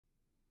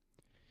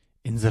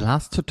In the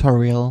last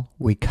tutorial,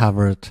 we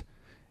covered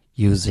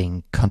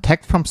using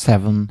contact form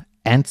 7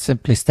 and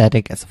simply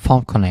static as a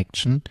form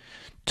connection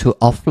to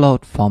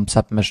offload form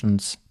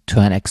submissions to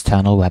an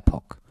external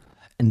webhook.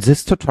 In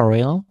this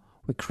tutorial,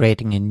 we're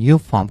creating a new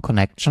form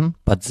connection,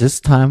 but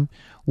this time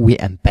we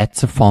embed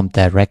the form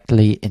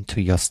directly into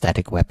your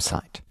static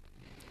website.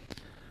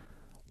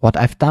 What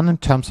I've done in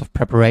terms of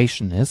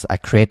preparation is I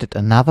created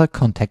another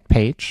contact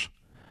page,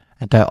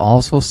 and I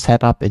also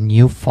set up a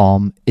new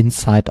form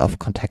inside of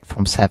contact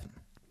form 7.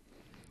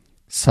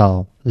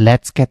 So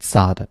let's get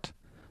started.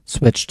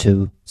 Switch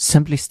to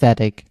Simply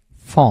Static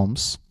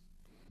Forms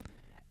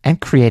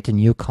and create a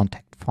new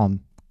contact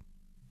form.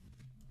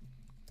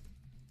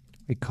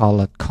 We call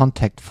it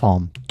contact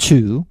form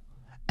 2,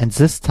 and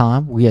this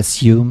time we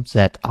assume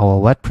that our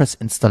WordPress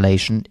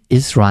installation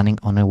is running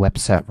on a web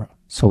server.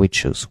 So we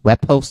choose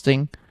web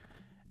hosting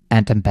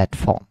and embed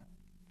form.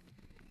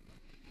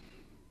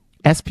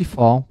 As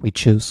before, we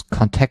choose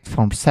contact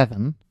form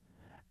 7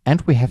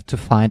 and we have to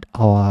find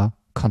our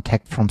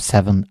contact form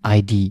 7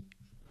 ID.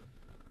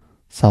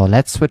 So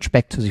let's switch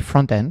back to the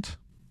front end.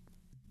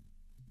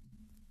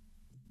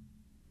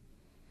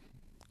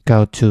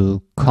 Go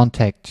to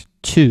contact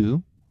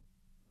 2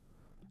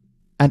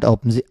 and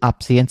open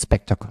up the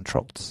inspector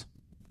controls.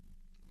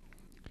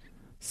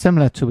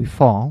 Similar to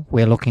before,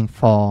 we're looking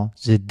for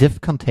the div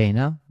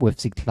container with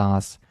the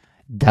class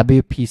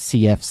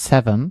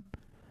WPCF7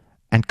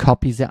 and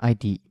copy the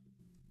ID.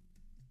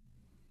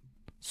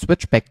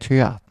 Switch back to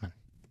your admin.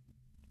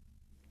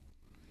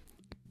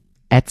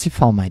 Add the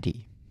form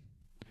ID.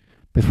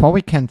 Before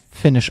we can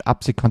finish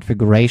up the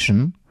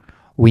configuration,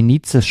 we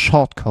need the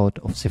shortcode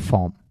of the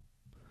form.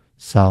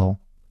 So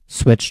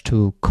switch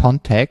to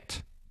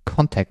contact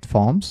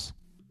forms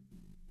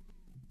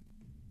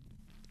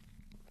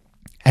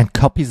and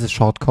copy the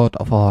shortcode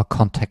of our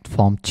contact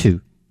form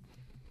 2.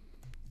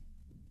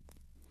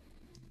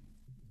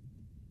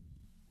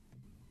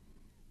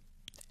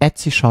 Add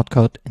the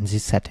shortcode in the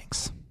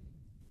settings.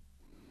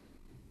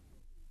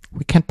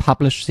 We can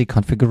publish the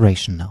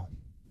configuration now.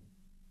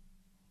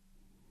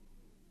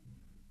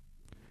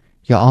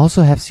 You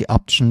also have the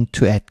option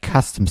to add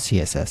custom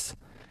CSS.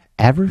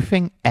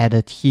 Everything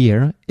added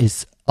here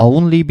is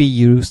only be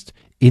used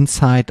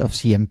inside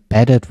of the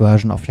embedded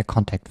version of your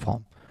contact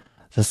form.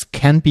 This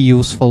can be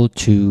useful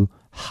to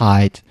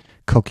hide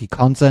cookie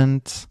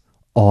consent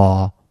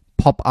or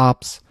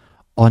pop-ups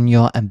on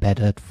your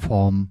embedded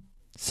form.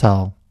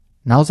 So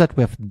now that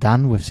we're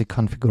done with the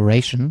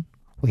configuration,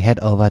 we head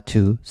over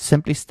to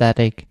Simply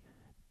Static,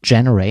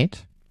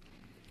 Generate,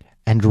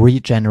 and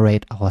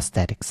regenerate our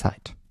static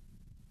site.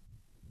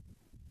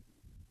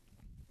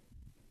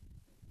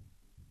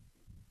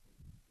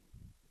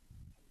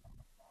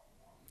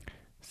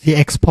 The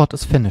export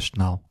is finished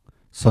now,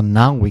 so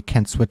now we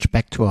can switch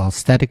back to our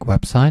static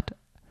website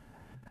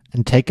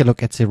and take a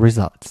look at the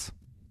results.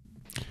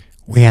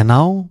 We are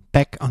now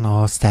back on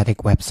our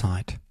static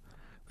website.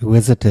 We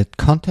visited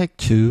contact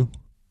 2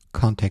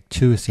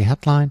 is the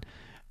headline,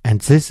 and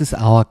this is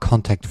our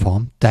contact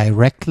form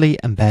directly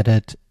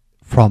embedded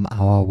from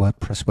our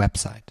WordPress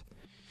website.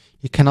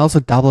 You can also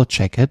double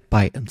check it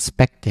by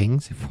inspecting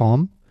the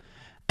form,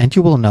 and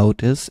you will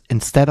notice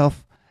instead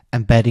of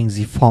embedding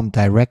the form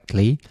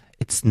directly,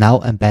 it's now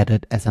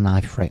embedded as an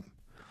iframe.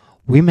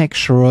 We make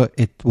sure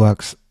it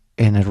works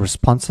in a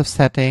responsive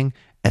setting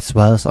as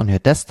well as on your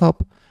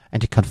desktop,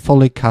 and you can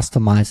fully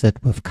customize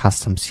it with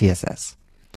custom CSS.